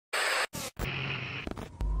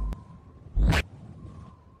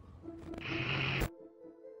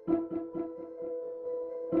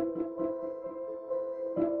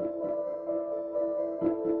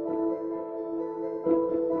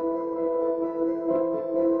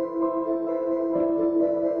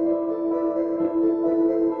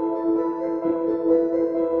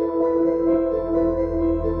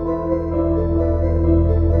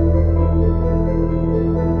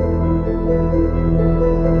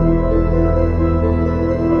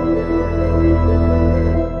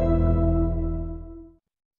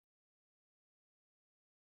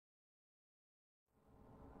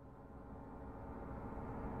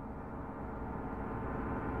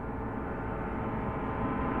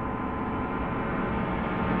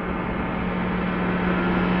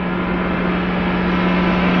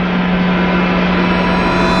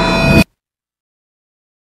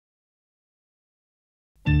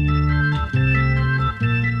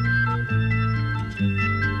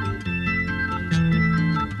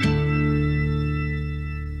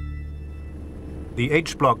the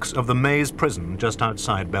H-blocks of the Maze prison just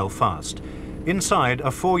outside Belfast. Inside,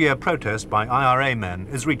 a 4-year protest by IRA men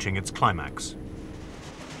is reaching its climax.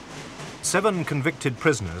 7 convicted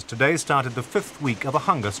prisoners today started the 5th week of a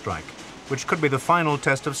hunger strike, which could be the final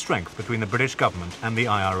test of strength between the British government and the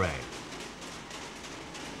IRA.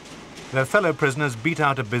 Their fellow prisoners beat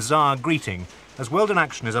out a bizarre greeting as World in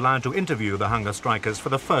Action is allowed to interview the hunger strikers for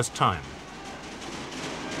the first time.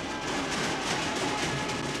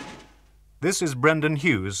 This is Brendan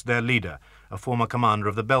Hughes, their leader, a former commander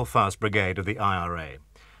of the Belfast Brigade of the IRA.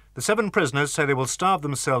 The 7 prisoners say they will starve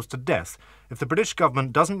themselves to death if the British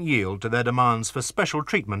government doesn't yield to their demands for special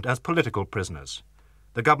treatment as political prisoners.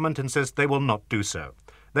 The government insists they will not do so.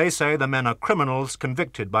 They say the men are criminals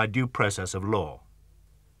convicted by due process of law.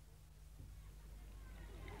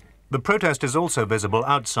 The protest is also visible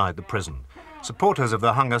outside the prison. Supporters of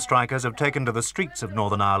the hunger strikers have taken to the streets of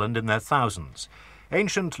Northern Ireland in their thousands.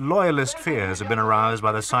 Ancient loyalist fears have been aroused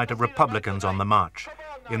by the sight of Republicans on the march.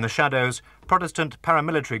 In the shadows, Protestant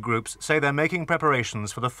paramilitary groups say they're making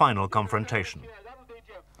preparations for the final confrontation.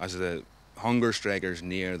 As the hunger strikers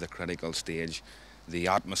near the critical stage, the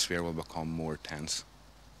atmosphere will become more tense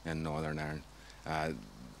in Northern Ireland.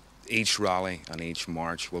 Each rally and each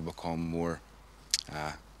march will become more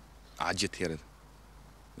agitated.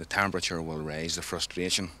 The temperature will rise, the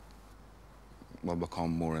frustration will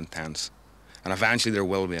become more intense, and eventually there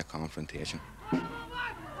will be a confrontation.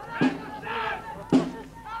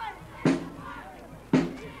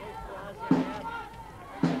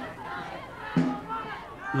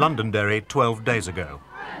 Londonderry 12 days ago.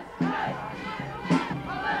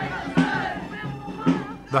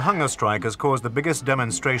 The hunger strike has caused the biggest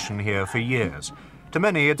demonstration here for years. To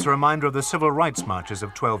many, it's a reminder of the civil rights marches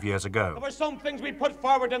of 12 years ago. There were some things we put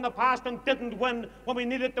forward in the past and didn't win when we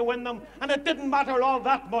needed to win them, and it didn't matter all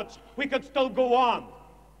that much. We could still go on.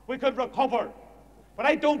 We could recover. But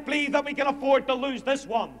I don't believe that we can afford to lose this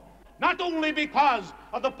one. Not only because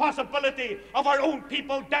of the possibility of our own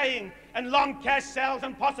people dying in long cash cells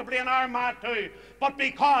and possibly in Armagh too, but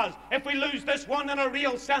because if we lose this one in a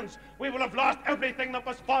real sense, we will have lost everything that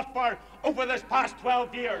was fought for over this past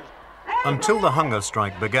 12 years. Until the hunger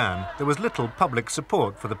strike began, there was little public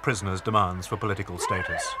support for the prisoners' demands for political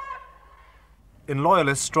status. In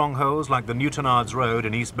loyalist strongholds like the Newtonards Road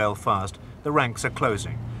in East Belfast, the ranks are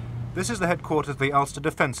closing. This is the headquarters of the Ulster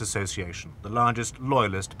Defence Association, the largest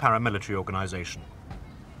loyalist paramilitary organisation.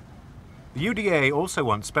 The UDA also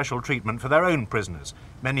wants special treatment for their own prisoners,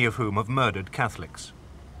 many of whom have murdered Catholics.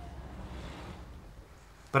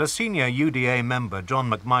 But a senior UDA member, John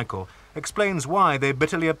McMichael, explains why they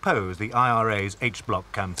bitterly oppose the IRA's H-block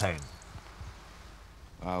campaign.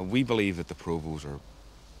 We believe that the Provos are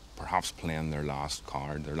perhaps playing their last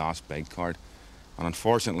card, their last big card, and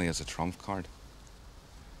unfortunately it's a trump card.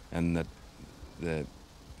 And that the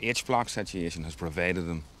H-block situation has provided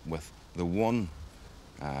them with the one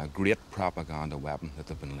great propaganda weapon that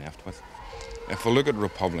they've been left with. If we look at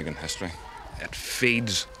Republican history, it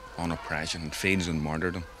feeds on oppression, it feeds on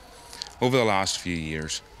martyrdom. Over the last few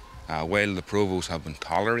years, while the Provos have been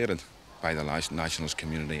tolerated by the nationalist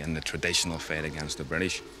community in the traditional fight against the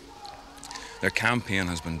British, their campaign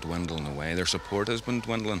has been dwindling away, their support has been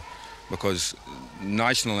dwindling, because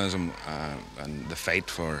nationalism and the fight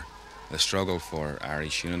for the struggle for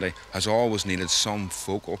Irish unity has always needed some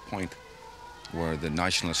focal point where the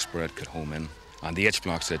nationalist spirit could home in, and the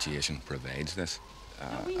H-block situation provides this.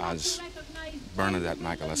 As Bernadette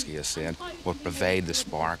McAliskey has said, will provide the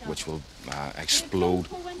spark which will explode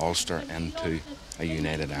Ulster into a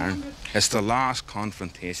united Ireland. It's the last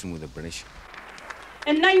confrontation with the British.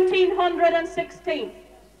 In 1916,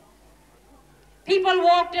 people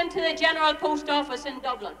walked into the General Post Office in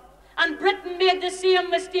Dublin, and Britain made the same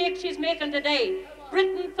mistake she's making today.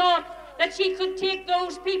 Britain thought that she could take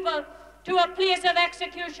those people to a place of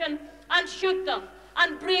execution and shoot them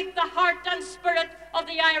and break the heart and spirit of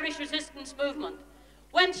the Irish resistance movement.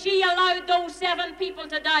 When she allowed those 7 people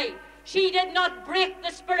to die, she did not break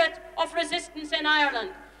the spirit of resistance in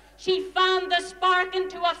Ireland. She fanned the spark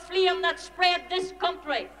into a flame that spread this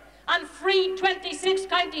country and freed 26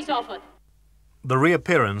 counties of it. The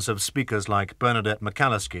reappearance of speakers like Bernadette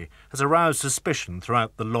McAliskey has aroused suspicion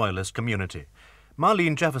throughout the loyalist community.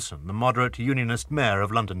 Marlene Jefferson, the moderate unionist mayor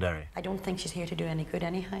of Londonderry. I don't think she's here to do any good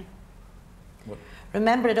anyhow. What?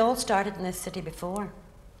 Remember, it all started in this city before.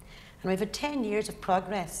 And we've had 10 years of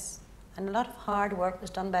progress, and a lot of hard work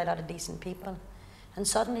was done by a lot of decent people. And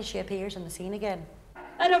suddenly she appears on the scene again.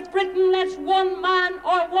 And if Britain lets one man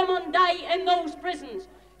or woman die in those prisons,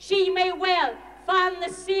 she may well fan the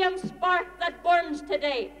same spark that burns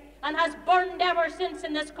today and has burned ever since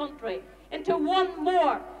in this country into one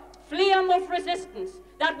more flame of resistance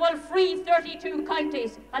that will free 32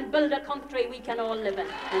 counties and build a country we can all live in.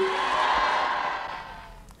 I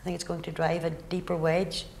think it's going to drive a deeper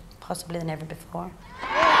wedge, possibly than ever before.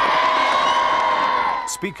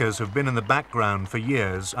 Speakers who've been in the background for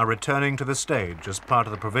years are returning to the stage as part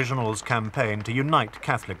of the Provisionals' campaign to unite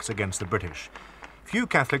Catholics against the British. Few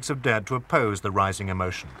Catholics have dared to oppose the rising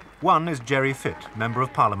emotion. One is Jerry Fitt, Member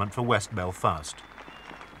of Parliament for West Belfast.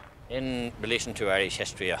 In relation to Irish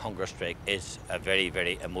history, a hunger strike is a very,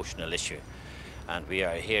 very emotional issue. And we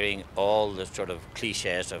are hearing all the sort of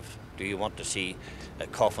cliches of, do you want to see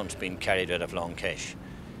coffins being carried out of Long Kesh?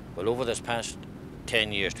 Well, over this past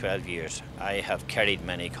 10 years, 12 years, I have carried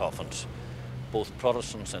many coffins, both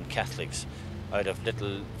Protestants and Catholics, out of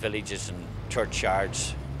little villages and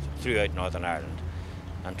churchyards throughout Northern Ireland.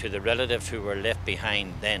 And to the relatives who were left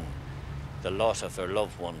behind then, the loss of their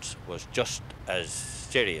loved ones was just as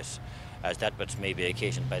serious as that which may be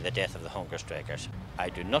occasioned by the death of the hunger strikers. I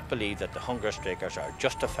do not believe that the hunger strikers are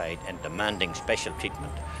justified in demanding special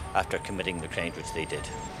treatment after committing the crimes which they did.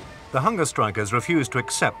 The hunger strikers refuse to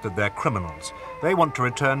accept that they're criminals. They want to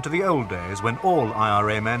return to the old days when all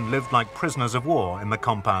IRA men lived like prisoners of war in the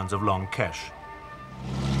compounds of Long Kesh.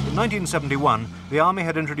 In 1971, the army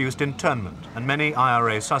had introduced internment, and many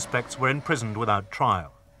IRA suspects were imprisoned without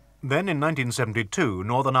trial. Then in 1972,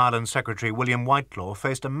 Northern Ireland Secretary William Whitelaw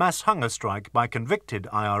faced a mass hunger strike by convicted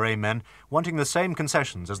IRA men wanting the same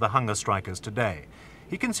concessions as the hunger strikers today.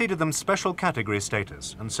 He conceded them special category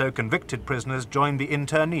status, and so convicted prisoners joined the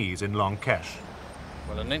internees in Long Kesh.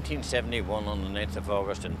 Well, in 1971, on the 9th of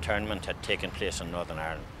August, internment had taken place in Northern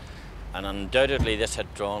Ireland. And undoubtedly this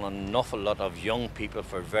had drawn an awful lot of young people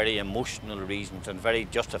for very emotional reasons and very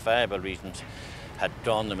justifiable reasons, had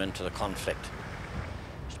drawn them into the conflict.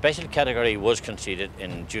 Special category was conceded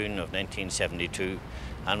in June of 1972,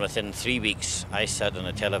 and within 3 weeks I sat in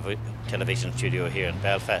a television studio here in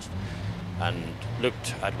Belfast and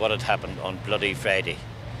looked at what had happened on Bloody Friday,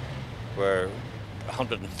 where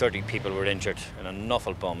 130 people were injured in an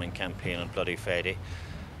awful bombing campaign on Bloody Friday.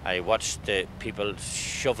 I watched the people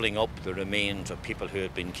shoveling up the remains of people who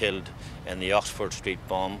had been killed in the Oxford Street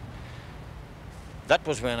bomb. That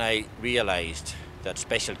was when I realised that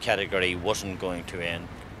special category wasn't going to end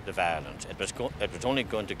the violence. It was only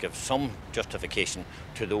going to give some justification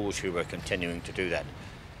to those who were continuing to do that.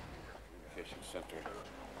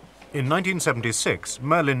 In 1976,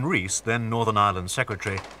 Merlin Rees, then Northern Ireland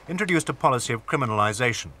Secretary, introduced a policy of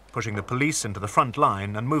criminalisation, pushing the police into the front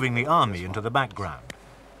line and moving the army into the background.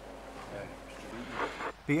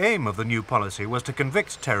 The aim of the new policy was to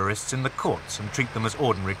convict terrorists in the courts and treat them as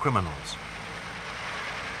ordinary criminals.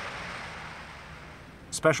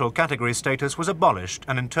 Special category status was abolished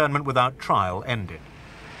and internment without trial ended.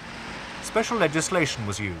 Special legislation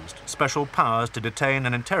was used, special powers to detain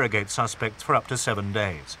and interrogate suspects for up to 7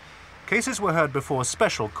 days. Cases were heard before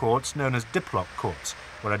special courts known as diplock courts,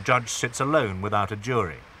 where a judge sits alone without a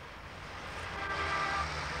jury.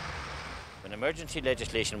 When emergency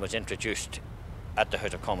legislation was introduced at the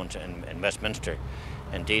House of Commons in Westminster,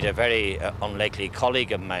 indeed a very unlikely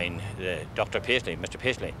colleague of mine, Mr.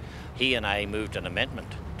 Paisley, he and I moved an amendment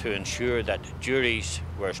to ensure that juries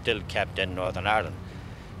were still kept in Northern Ireland.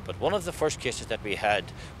 But one of the first cases that we had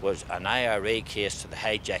was an IRA case to the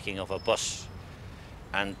hijacking of a bus.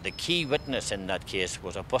 And the key witness in that case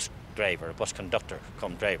was a bus driver, a bus conductor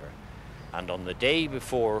cum driver. And on the day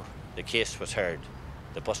before the case was heard,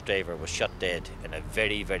 the bus driver was shot dead in a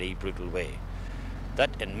very, very brutal way.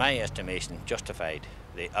 That, in my estimation, justified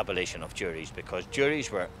the abolition of juries, because juries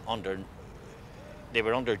were under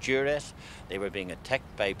duress. They were being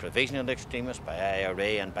attacked by provisional extremists, by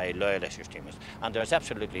IRA and by loyalist extremists. And there's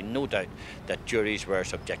absolutely no doubt that juries were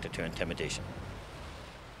subjected to intimidation.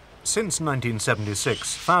 Since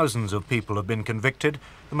 1976, thousands of people have been convicted,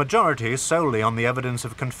 the majority solely on the evidence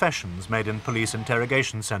of confessions made in police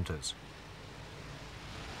interrogation centres.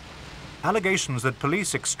 Allegations that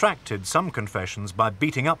police extracted some confessions by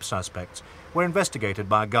beating up suspects were investigated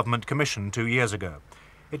by a government commission 2 years ago.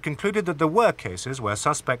 It concluded that there were cases where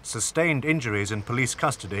suspects sustained injuries in police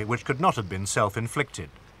custody which could not have been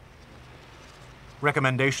self-inflicted.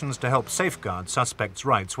 Recommendations to help safeguard suspects'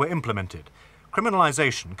 rights were implemented.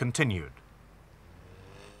 Criminalisation continued.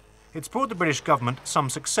 It's brought the British government some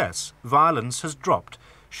success. Violence has dropped.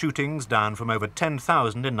 Shootings down from over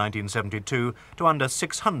 10,000 in 1972 to under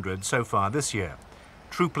 600 so far this year.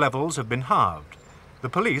 Troop levels have been halved. The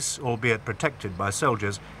police, albeit protected by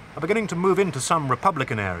soldiers, are beginning to move into some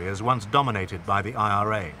Republican areas once dominated by the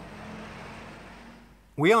IRA.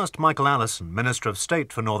 We asked Michael Allison, Minister of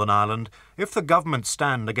State for Northern Ireland, if the government's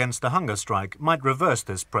stand against the hunger strike might reverse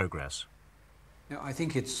this progress. I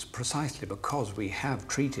think it's precisely because we have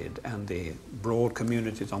treated, and the broad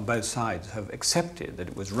communities on both sides have accepted that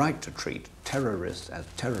it was right to treat terrorists as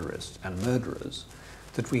terrorists and murderers,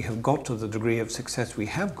 that we have got to the degree of success we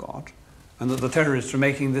have got, and that the terrorists are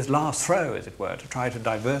making this last throw, as it were, to try to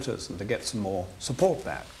divert us and to get some more support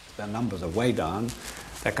back. Their numbers are way down.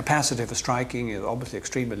 Their capacity for striking is obviously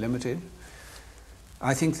extremely limited.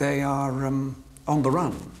 I think they are on the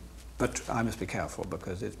run. But I must be careful,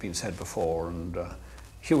 because it's been said before, and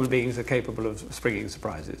human beings are capable of springing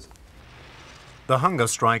surprises. The hunger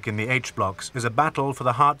strike in the H-blocks is a battle for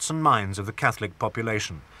the hearts and minds of the Catholic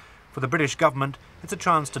population. For the British government, it's a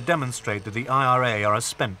chance to demonstrate that the IRA are a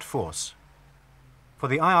spent force. For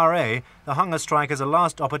the IRA, the hunger strike is a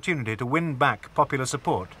last opportunity to win back popular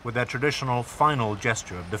support with their traditional final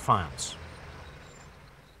gesture of defiance.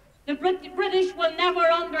 The British will never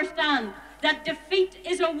understand that defeat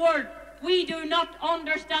is a word we do not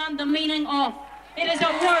understand the meaning of. It is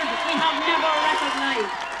a word we have never recognized.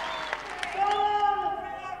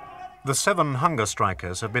 The 7 hunger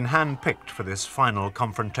strikers have been hand-picked for this final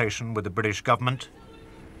confrontation with the British government.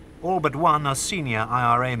 All but one are senior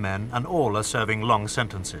IRA men, and all are serving long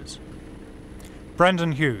sentences.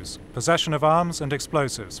 Brendan Hughes, possession of arms and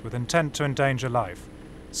explosives with intent to endanger life.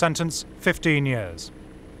 Sentence 15 years.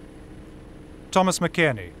 Thomas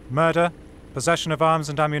McKierney, murder, possession of arms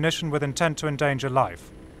and ammunition with intent to endanger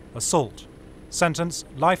life. Assault. Sentence,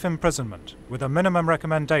 life imprisonment, with a minimum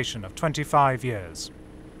recommendation of 25 years.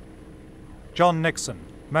 John Nixon,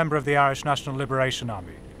 member of the Irish National Liberation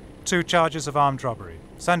Army. 2 charges of armed robbery.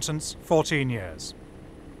 Sentence, 14 years.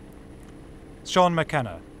 Sean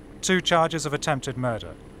McKenna, 2 charges of attempted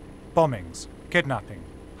murder. Bombings, kidnapping,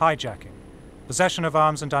 hijacking, possession of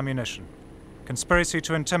arms and ammunition, conspiracy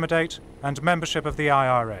to intimidate, and membership of the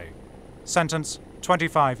IRA. Sentence,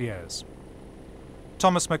 25 years.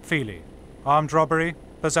 Thomas McFeely, armed robbery,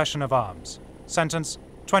 possession of arms. Sentence,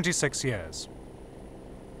 26 years.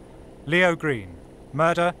 Leo Green,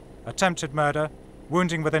 murder, attempted murder,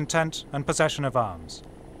 wounding with intent and possession of arms.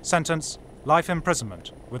 Sentence, life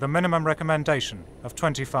imprisonment with a minimum recommendation of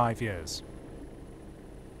 25 years.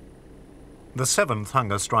 The 7th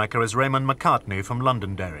hunger striker is Raymond McCartney from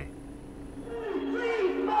Londonderry.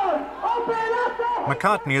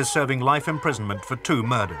 McCartney is serving life imprisonment for 2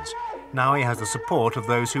 murders. Now he has the support of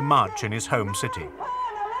those who march in his home city.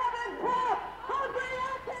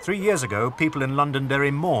 3 years ago, people in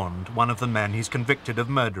Londonderry mourned one of the men he's convicted of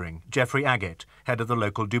murdering, Geoffrey Agate, head of the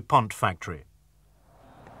local DuPont factory.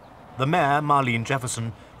 The mayor, Marlene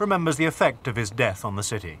Jefferson, remembers the effect of his death on the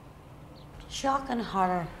city. Shock and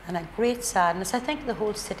horror and a great sadness. I think the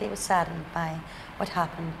whole city was saddened by what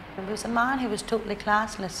happened. There was a man who was totally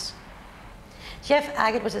classless. Jeff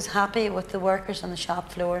Agate was as happy with the workers on the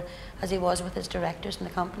shop floor as he was with his directors in the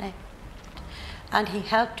company. And he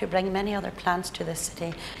helped to bring many other plants to this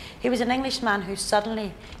city. He was an Englishman who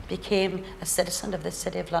suddenly became a citizen of this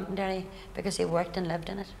city of Londonderry because he worked and lived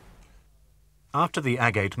in it. After the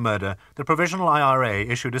Agate murder, the Provisional IRA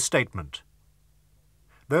issued a statement.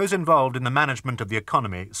 Those involved in the management of the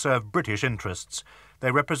economy serve British interests.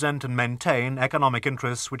 They represent and maintain economic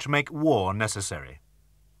interests which make war necessary.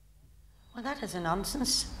 Well, that is a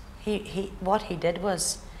nonsense. What he did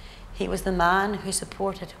was, he was the man who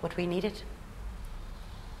supported what we needed.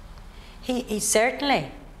 He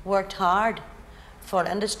certainly worked hard for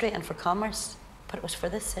industry and for commerce, but it was for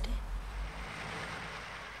this city.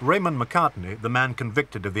 Raymond McCartney, the man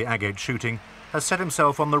convicted of the Agate shooting, has set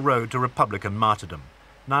himself on the road to Republican martyrdom.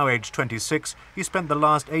 Now aged 26, he spent the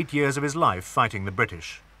last 8 years of his life fighting the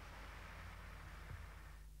British.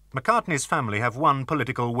 McCartney's family have one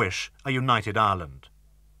political wish, a united Ireland.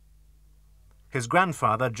 His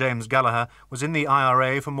grandfather, James Gallagher, was in the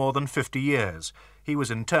IRA for more than 50 years. He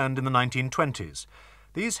was interned in the 1920s.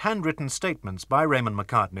 These handwritten statements by Raymond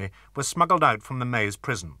McCartney were smuggled out from the Maze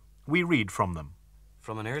prison. We read from them.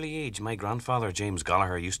 From an early age, my grandfather, James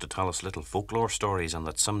Gallagher, used to tell us little folklore stories and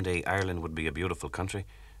that someday Ireland would be a beautiful country,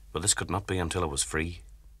 but this could not be until it was free.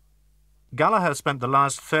 Gallagher spent the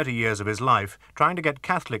last 30 years of his life trying to get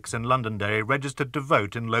Catholics in Londonderry registered to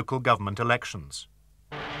vote in local government elections.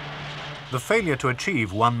 The failure to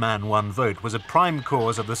achieve one man, one vote was a prime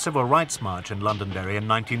cause of the Civil Rights March in Londonderry in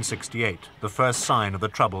 1968, the first sign of the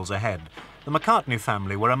troubles ahead. The McCartney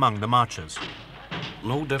family were among the marchers.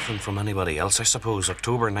 No different from anybody else, I suppose.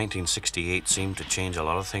 October 1968 seemed to change a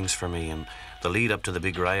lot of things for me, and the lead up to the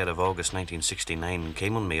big riot of August 1969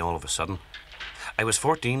 came on me all of a sudden. I was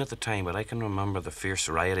 14 at the time, but I can remember the fierce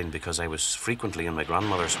rioting because I was frequently in my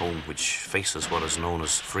grandmother's home, which faces what is known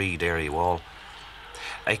as Free Dairy Wall.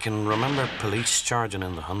 I can remember police charging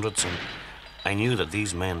in the hundreds, and I knew that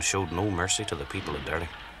these men showed no mercy to the people of Derry.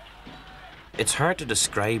 It's hard to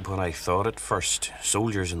describe what I thought at first,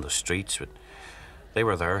 soldiers in the streets, but they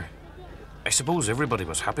were there. I suppose everybody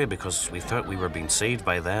was happy because we thought we were being saved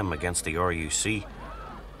by them against the RUC.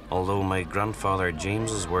 Although my grandfather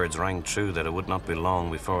James's words rang true that it would not be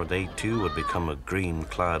long before they too would become a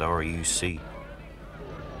green-clad RUC.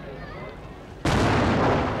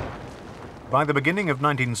 By the beginning of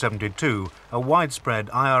 1972, a widespread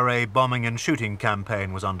IRA bombing and shooting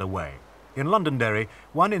campaign was underway. In Londonderry,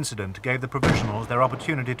 one incident gave the provisionals their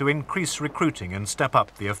opportunity to increase recruiting and step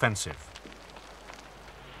up the offensive.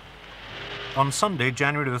 On Sunday,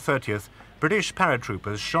 January the 30th, British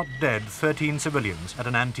paratroopers shot dead 13 civilians at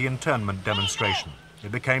an anti-internment demonstration.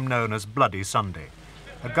 It became known as Bloody Sunday.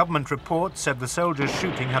 A government report said the soldiers'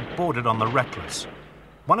 shooting had bordered on the reckless.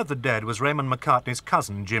 One of the dead was Raymond McCartney's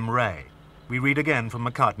cousin, Jim Ray. We read again from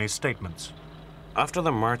McCartney's statements. After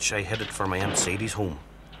the march, I headed for my Aunt Sadie's home.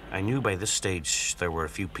 I knew by this stage there were a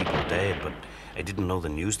few people dead, but I didn't know the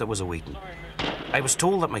news that was awaiting. I was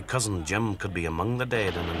told that my cousin Jim could be among the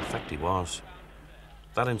dead, and in fact he was.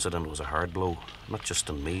 That incident was a hard blow, not just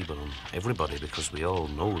on me, but on everybody, because we all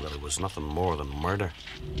know that it was nothing more than murder.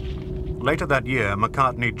 Later that year,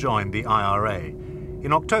 McCartney joined the IRA.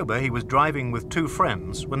 In October, he was driving with two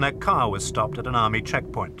friends when their car was stopped at an army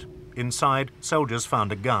checkpoint. Inside, soldiers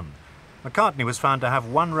found a gun. McCartney was found to have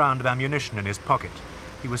 1 round of ammunition in his pocket.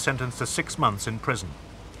 He was sentenced to 6 months in prison.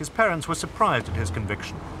 His parents were surprised at his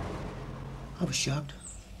conviction. I was shocked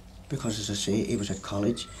because, as I say, he was at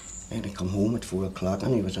college and he come home at 4 o'clock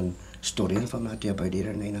and he was studying from that day about 8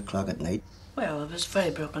 or 9 o'clock at night. Well, I was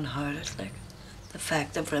very broken-hearted, like the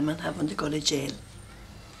fact of women having to go to jail.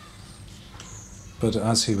 But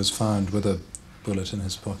as he was found with a bullet in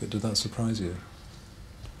his pocket, did that surprise you?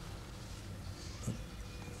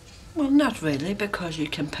 Well, not really, because you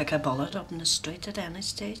can pick a bullet up in the street at any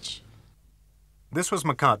stage. This was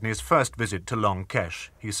McCartney's first visit to Long Kesh.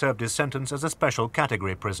 He served his sentence as a special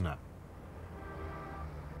category prisoner.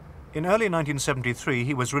 In early 1973,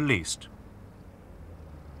 he was released.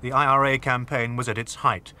 The IRA campaign was at its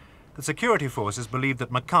height. The security forces believed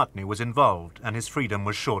that McCartney was involved, and his freedom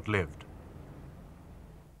was short-lived.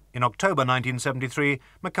 In October 1973,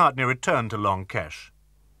 McCartney returned to Long Kesh.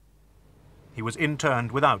 He was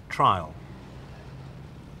interned without trial.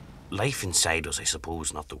 Life inside was, I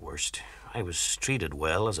suppose, not the worst. I was treated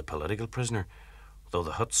well as a political prisoner, though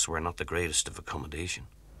the huts were not the greatest of accommodation.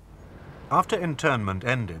 After internment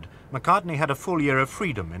ended, McCartney had a full year of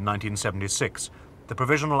freedom in 1976. The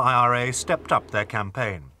Provisional IRA stepped up their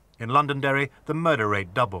campaign. In Londonderry, the murder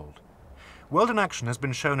rate doubled. World in Action has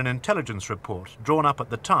been shown an intelligence report drawn up at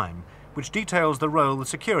the time, which details the role the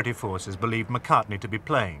security forces believed McCartney to be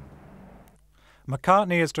playing.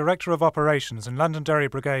 McCartney is Director of Operations in Londonderry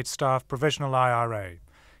Brigade Staff Provisional IRA.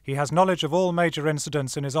 He has knowledge of all major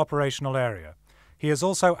incidents in his operational area. He is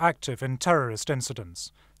also active in terrorist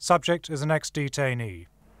incidents. Subject is an ex-detainee.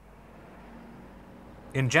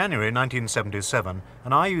 In January 1977,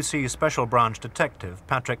 an IUC Special Branch detective,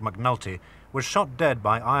 Patrick McNulty, was shot dead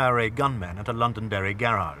by IRA gunmen at a Londonderry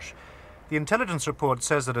garage. The intelligence report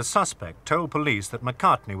says that a suspect told police that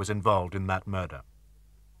McCartney was involved in that murder.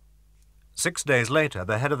 6 days later,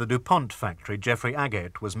 the head of the DuPont factory, Jeffrey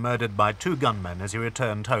Agate, was murdered by 2 gunmen as he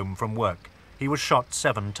returned home from work. He was shot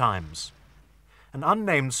 7 times. An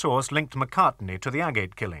unnamed source linked McCartney to the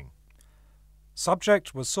Agate killing.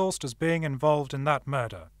 Subject was sourced as being involved in that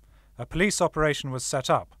murder. A police operation was set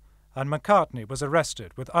up, and McCartney was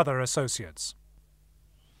arrested with other associates.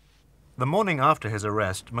 The morning after his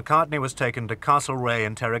arrest, McCartney was taken to Castlereagh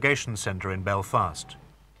Interrogation Centre in Belfast.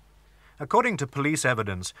 According to police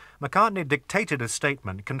evidence, McCartney dictated a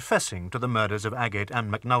statement confessing to the murders of Agate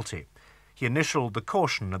and McNulty. He initialed the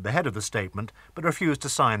caution at the head of the statement, but refused to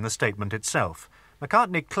sign the statement itself.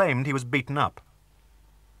 McCartney claimed he was beaten up.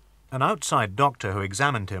 An outside doctor who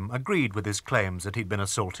examined him agreed with his claims that he'd been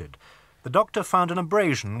assaulted. The doctor found an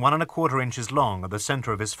abrasion 1¼ inches long at the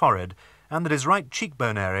centre of his forehead, and that his right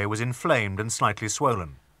cheekbone area was inflamed and slightly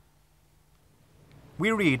swollen.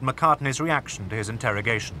 We read McCartney's reaction to his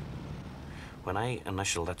interrogation. When I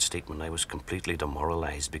initialed that statement, I was completely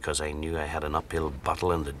demoralised because I knew I had an uphill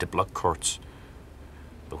battle in the Diplock courts.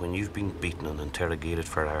 But when you've been beaten and interrogated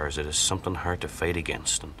for hours, it is something hard to fight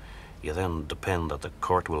against, and you then depend that the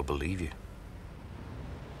court will believe you.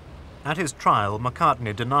 At his trial,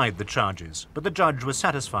 McCartney denied the charges, but the judge was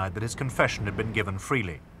satisfied that his confession had been given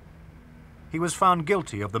freely. He was found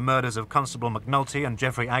guilty of the murders of Constable McNulty and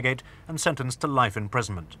Jeffrey Agate and sentenced to life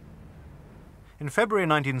imprisonment. In February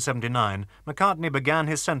 1979, McCartney began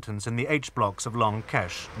his sentence in the H blocks of Long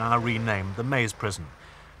Kesh, now renamed the Maze Prison.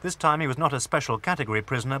 This time he was not a special category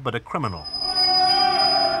prisoner, but a criminal.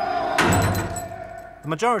 The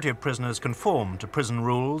majority of prisoners conformed to prison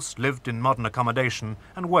rules, lived in modern accommodation,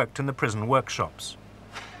 and worked in the prison workshops.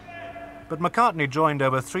 But McCartney joined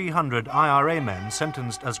over 300 IRA men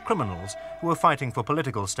sentenced as criminals who were fighting for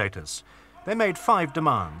political status. They made 5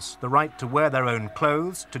 demands: the right to wear their own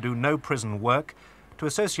clothes, to do no prison work, to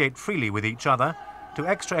associate freely with each other, to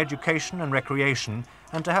extra education and recreation,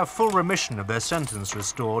 and to have full remission of their sentence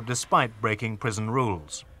restored despite breaking prison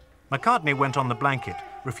rules. McCartney went on the blanket,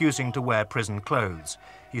 refusing to wear prison clothes.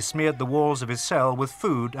 He smeared the walls of his cell with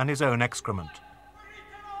food and his own excrement.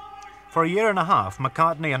 For a year and a half,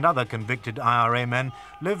 McCartney and other convicted IRA men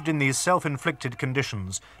lived in these self-inflicted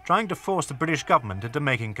conditions, trying to force the British government into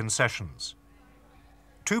making concessions.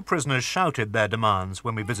 2 prisoners shouted their demands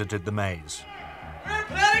when we visited the maze. We're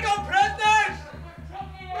political prisoners!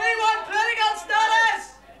 We want political status!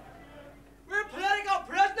 We're political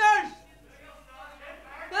prisoners!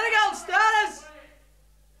 Political status!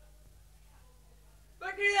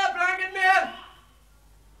 Look at that blanket man!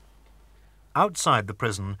 Outside the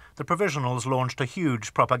prison, the Provisionals launched a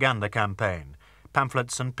huge propaganda campaign.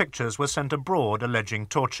 Pamphlets and pictures were sent abroad alleging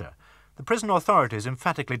torture. The prison authorities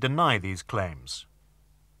emphatically deny these claims.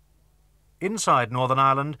 Inside Northern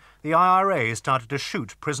Ireland, the IRA started to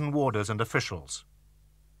shoot prison warders and officials.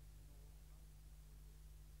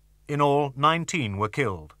 In all, 19 were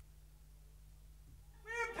killed.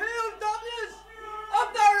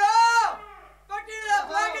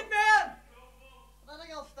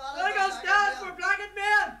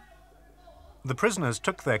 The prisoners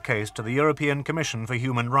took their case to the European Commission for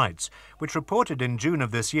Human Rights, which reported in June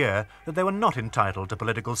of this year that they were not entitled to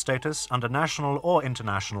political status under national or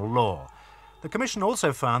international law. The Commission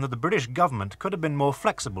also found that the British government could have been more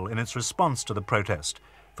flexible in its response to the protest.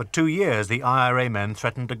 For 2 years, the IRA men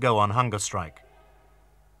threatened to go on hunger strike.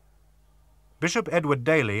 Bishop Edward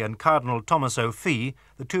Daly and Cardinal Thomas O'Fee,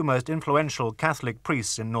 the 2 most influential Catholic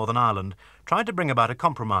priests in Northern Ireland, tried to bring about a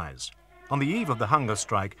compromise. On the eve of the hunger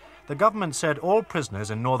strike, the government said all prisoners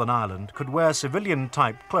in Northern Ireland could wear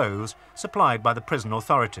civilian-type clothes supplied by the prison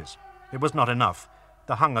authorities. It was not enough.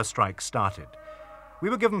 The hunger strike started. We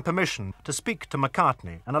were given permission to speak to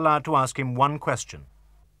McCartney and allowed to ask him one question.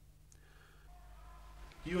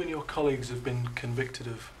 You and your colleagues have been convicted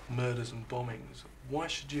of murders and bombings. Why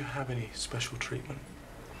should you have any special treatment?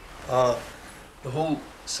 The whole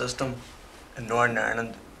system in Northern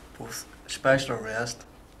Ireland, both special arrest,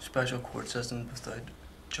 special court system without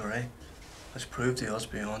jury, has proved to us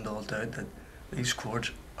beyond all doubt that these courts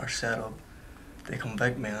are set up to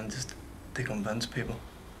convict men just to convince people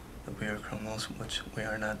that we are criminals, which we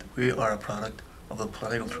are not. We are a product of the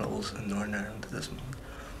political troubles in Northern Ireland at this moment.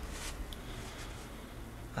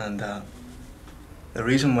 And the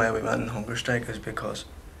reason why we went on hunger strike is because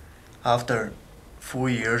after 4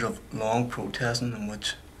 years of long protesting, in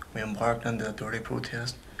which we embarked into a dirty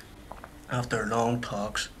protest, after long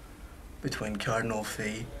talks between Cardinal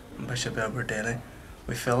Fee and Bishop Edward Daly,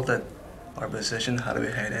 we felt that our position had to be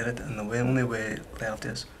highlighted, and the only way left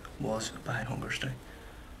us was by hunger strike.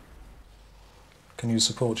 Can you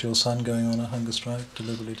support your son going on a hunger strike,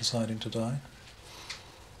 deliberately deciding to die?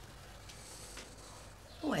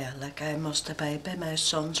 Well, like, I must abide by my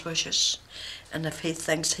son's wishes, and if he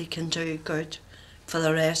thinks he can do good for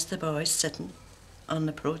the rest of the boys sitting on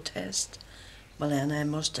the protest, well then I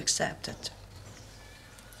must accept it.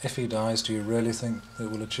 If he dies, do you really think it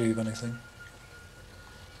will achieve anything?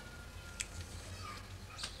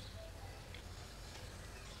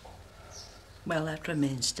 Well, that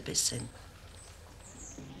remains to be seen.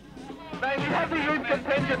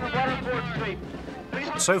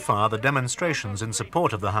 So far, the demonstrations in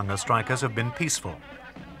support of the hunger strikers have been peaceful.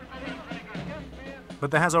 But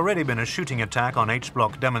there has already been a shooting attack on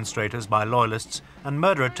H-Block demonstrators by loyalists and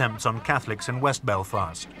murder attempts on Catholics in West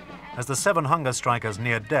Belfast. As the 7 hunger strikers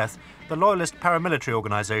near death, the loyalist paramilitary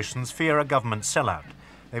organisations fear a government sellout.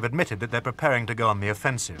 They've admitted that they're preparing to go on the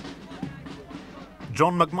offensive.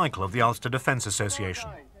 John McMichael of the Ulster Defence Association.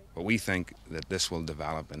 But we think that this will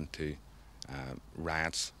develop into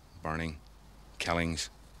riots, burning, killings,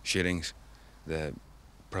 shootings. The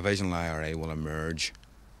Provisional IRA will emerge,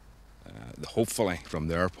 hopefully from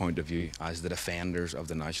their point of view, as the defenders of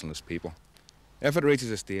the nationalist people. If it reaches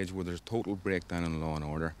a stage where there's total breakdown in law and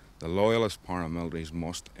order, the loyalist paramilitaries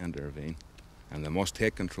must intervene, and they must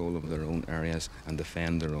take control of their own areas and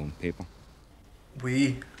defend their own people.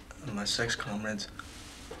 We and my 6 comrades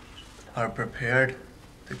are prepared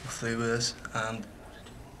to go through with this, and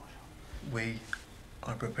we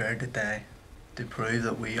are prepared to die to prove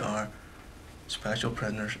that we are special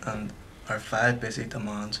prisoners and our 5 basic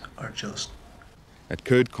demands are just. it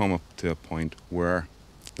could come up to a point where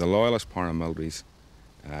the loyalist paramilitaries,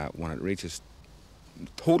 when it reaches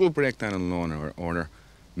total breakdown in law and order,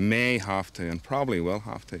 may have to, and probably will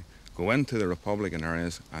have to, go into the Republican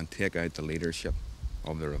areas and take out the leadership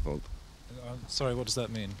of the revolt. Sorry, what does that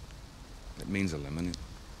mean? It means eliminate.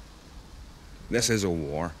 This is a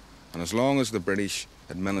war, and as long as the British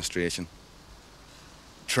administration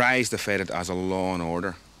tries to fight it as a law and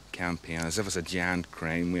order campaign, as if it's a giant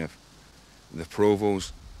crime wave, the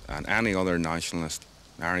Provost and any other nationalist,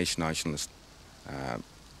 Irish nationalist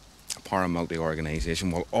paramilitary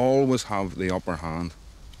organisation will always have the upper hand.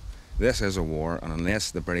 This is a war, and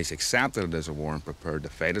unless the British accepted it as a war and prepared to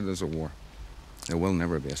fight it as a war, there will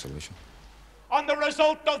never be a solution. On the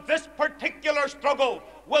result of this particular struggle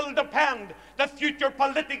will depend the future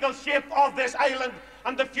political shape of this island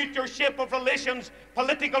and the future shape of relations,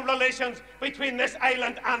 political relations between this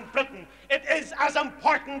island and Britain. It is as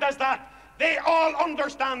important as that. They all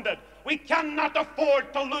understand it. We cannot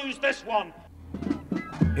afford to lose this one.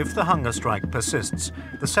 If the hunger strike persists,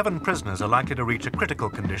 the 7 prisoners are likely to reach a critical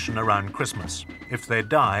condition around Christmas. If they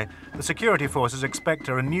die, the security forces expect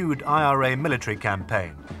a renewed IRA military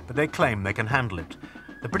campaign, but they claim they can handle it.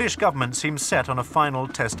 The British government seems set on a final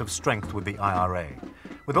test of strength with the IRA.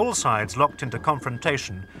 With all sides locked into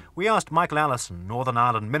confrontation, we asked Michael Allison, Northern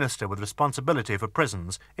Ireland Minister with responsibility for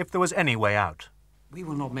prisons, if there was any way out. We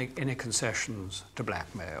will not make any concessions to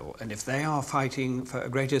blackmail, and if they are fighting for a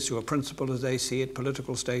great issue of principle as they see it,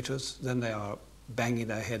 political status, then they are banging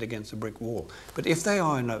their head against a brick wall. But if they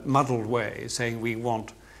are in a muddled way saying we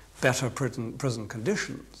want better prison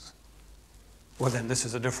conditions, well then this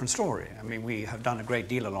is a different story. I mean, we have done a great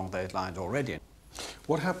deal along those lines already.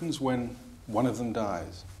 What happens when one of them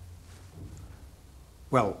dies?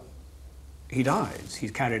 Well, he dies.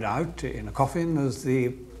 He's carried out in a coffin as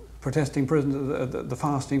the protesting prisoners, the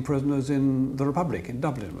fasting prisoners in the Republic in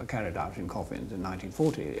Dublin were carried out in coffins in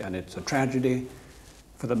 1940, and it's a tragedy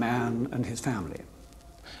for the man and his family.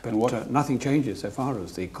 But nothing changes so far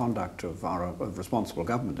as the conduct of of responsible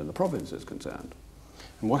government in the province is concerned.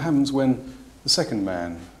 And what happens when the second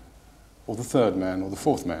man, or the third man, or the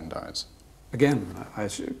fourth man dies? Again, I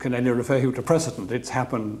can only refer you to precedent. It's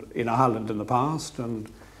happened in Ireland in the past, and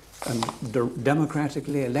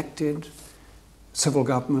democratically elected civil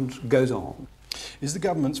government goes on. Is the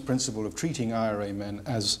government's principle of treating IRA men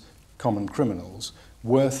as common criminals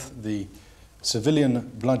worth the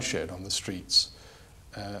civilian bloodshed on the streets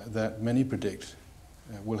that many predict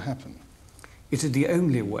will happen? It is the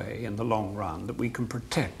only way in the long run that we can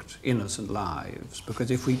protect innocent lives,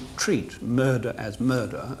 because if we treat murder as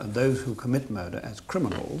murder and those who commit murder as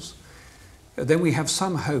criminals, then we have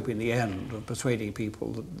some hope in the end of persuading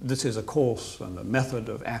people that this is a course and a method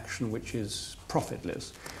of action which is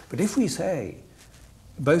profitless. But if we say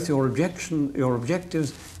both your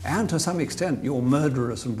objectives and to some extent your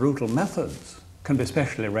murderous and brutal methods can be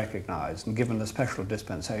specially recognized and given a special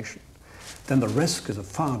dispensation, then the risk is a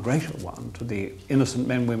far greater one to the innocent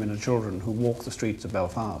men, women and children who walk the streets of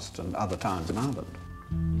Belfast and other towns in Ireland.